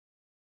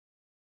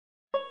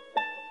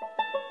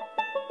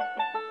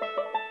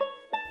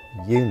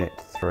Unit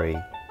 3,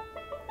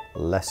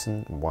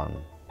 Lesson 1.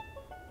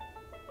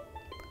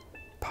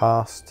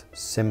 Past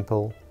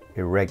simple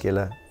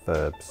irregular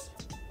verbs.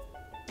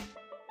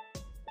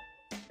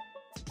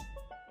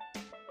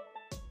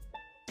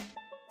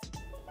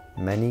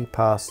 Many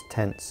past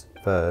tense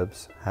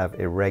verbs have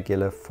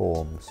irregular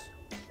forms.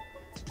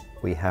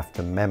 We have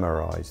to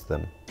memorize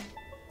them.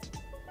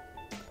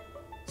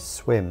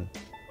 Swim,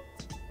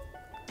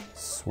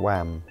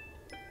 swam.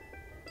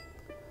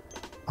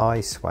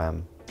 I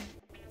swam,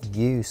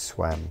 you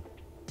swam,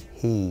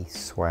 he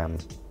swam,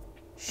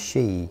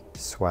 she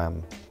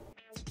swam,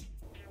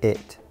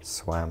 it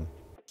swam,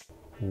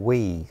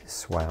 we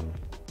swam,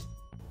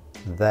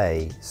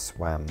 they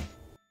swam.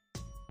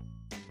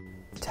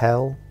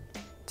 Tell,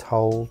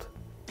 told.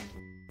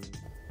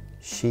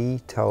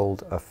 She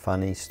told a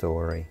funny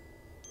story.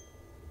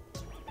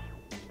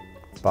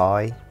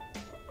 Buy,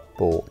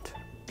 bought.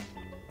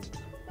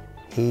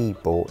 He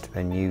bought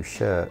a new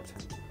shirt.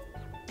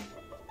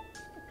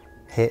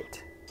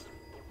 Hit,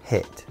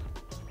 hit.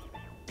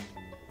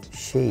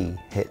 She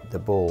hit the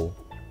ball.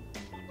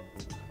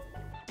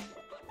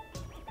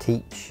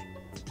 Teach,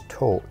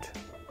 taught.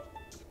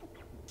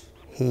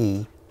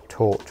 He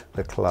taught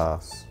the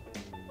class.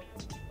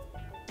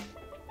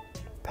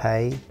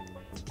 Pay,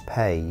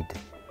 paid.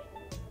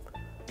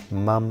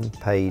 Mum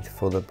paid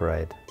for the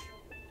bread.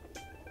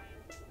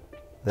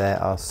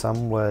 There are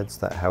some words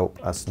that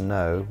help us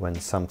know when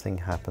something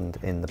happened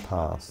in the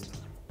past.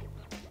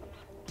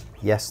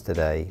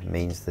 Yesterday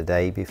means the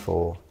day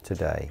before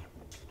today.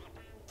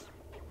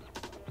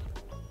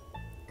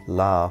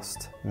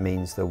 Last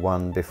means the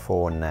one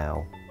before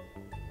now.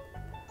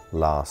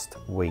 Last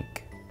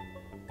week.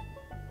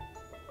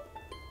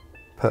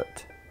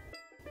 Put,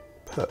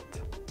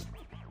 put.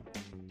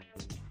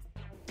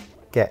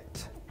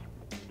 Get,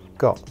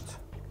 got.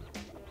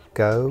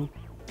 Go,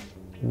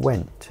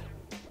 went.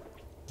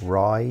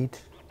 Ride,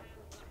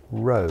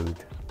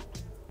 rode.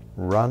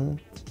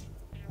 Run,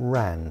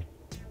 ran.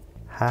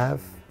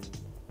 Have,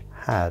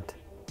 had.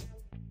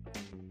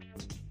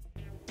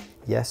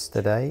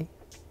 Yesterday,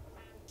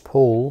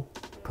 Paul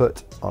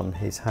put on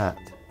his hat.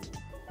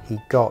 He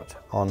got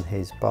on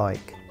his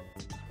bike.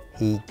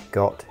 He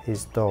got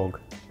his dog.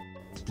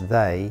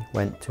 They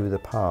went to the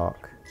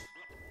park.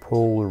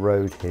 Paul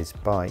rode his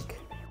bike.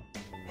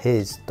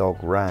 His dog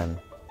ran.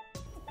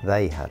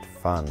 They had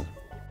fun.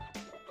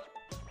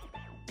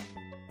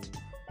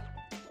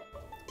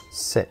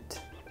 Sit,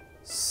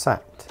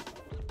 sat.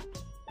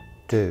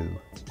 Do,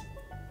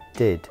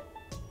 did,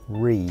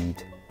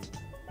 read,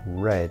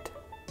 read,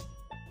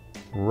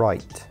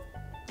 write,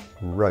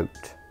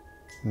 wrote,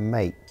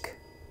 make,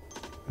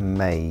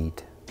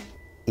 made,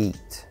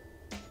 eat,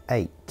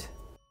 ate,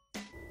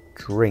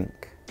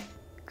 drink,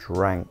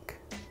 drank.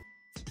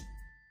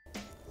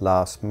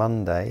 Last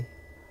Monday,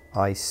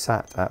 I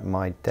sat at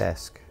my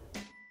desk.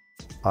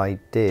 I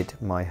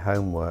did my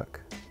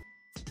homework.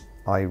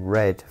 I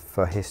read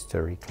for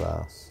history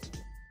class.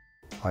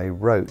 I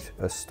wrote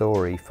a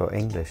story for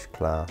English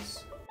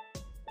class.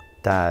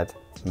 Dad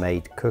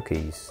made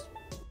cookies.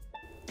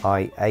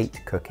 I ate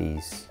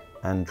cookies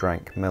and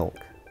drank milk.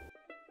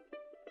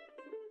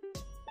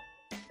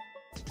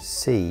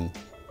 See,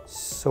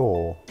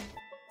 saw.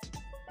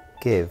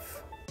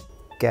 Give,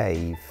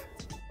 gave.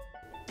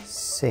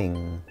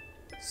 Sing,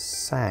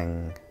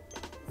 sang.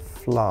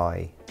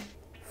 Fly,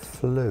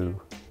 flew.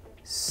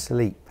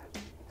 Sleep,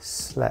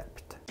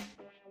 slept.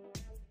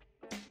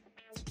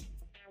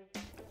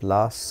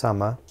 Last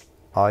summer,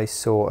 I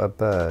saw a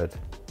bird.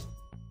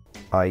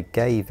 I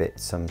gave it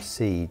some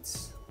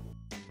seeds.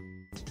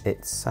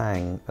 It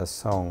sang a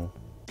song.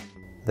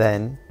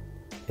 Then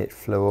it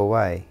flew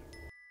away.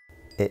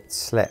 It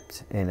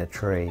slept in a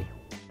tree.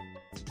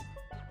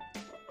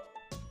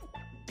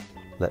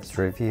 Let's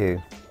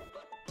review.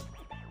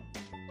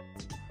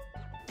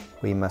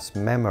 We must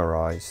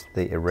memorize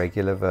the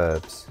irregular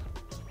verbs.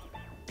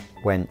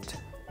 Went,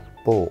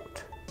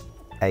 bought,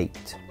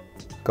 ate,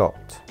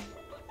 got.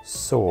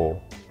 Saw,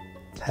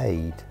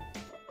 paid,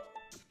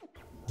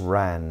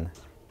 ran,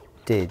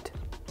 did,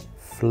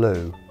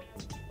 flew,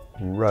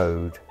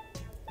 rode,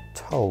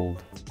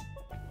 told,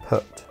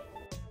 put,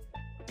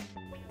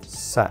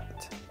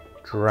 sat,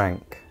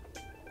 drank,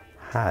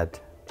 had,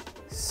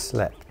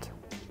 slept,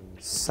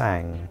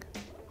 sang,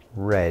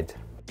 read,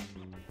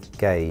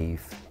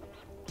 gave,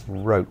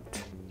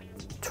 wrote,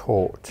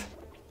 taught,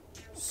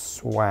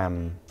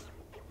 swam,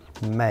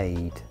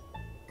 made,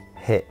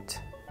 hit.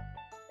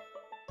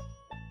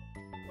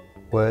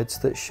 Words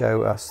that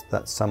show us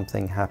that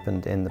something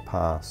happened in the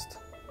past.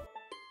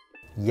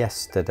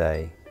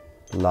 Yesterday,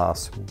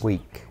 last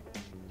week,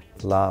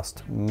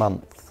 last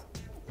month,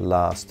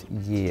 last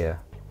year.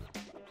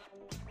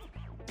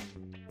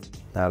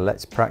 Now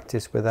let's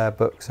practice with our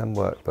books and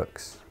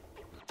workbooks.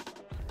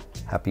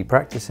 Happy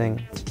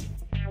practicing!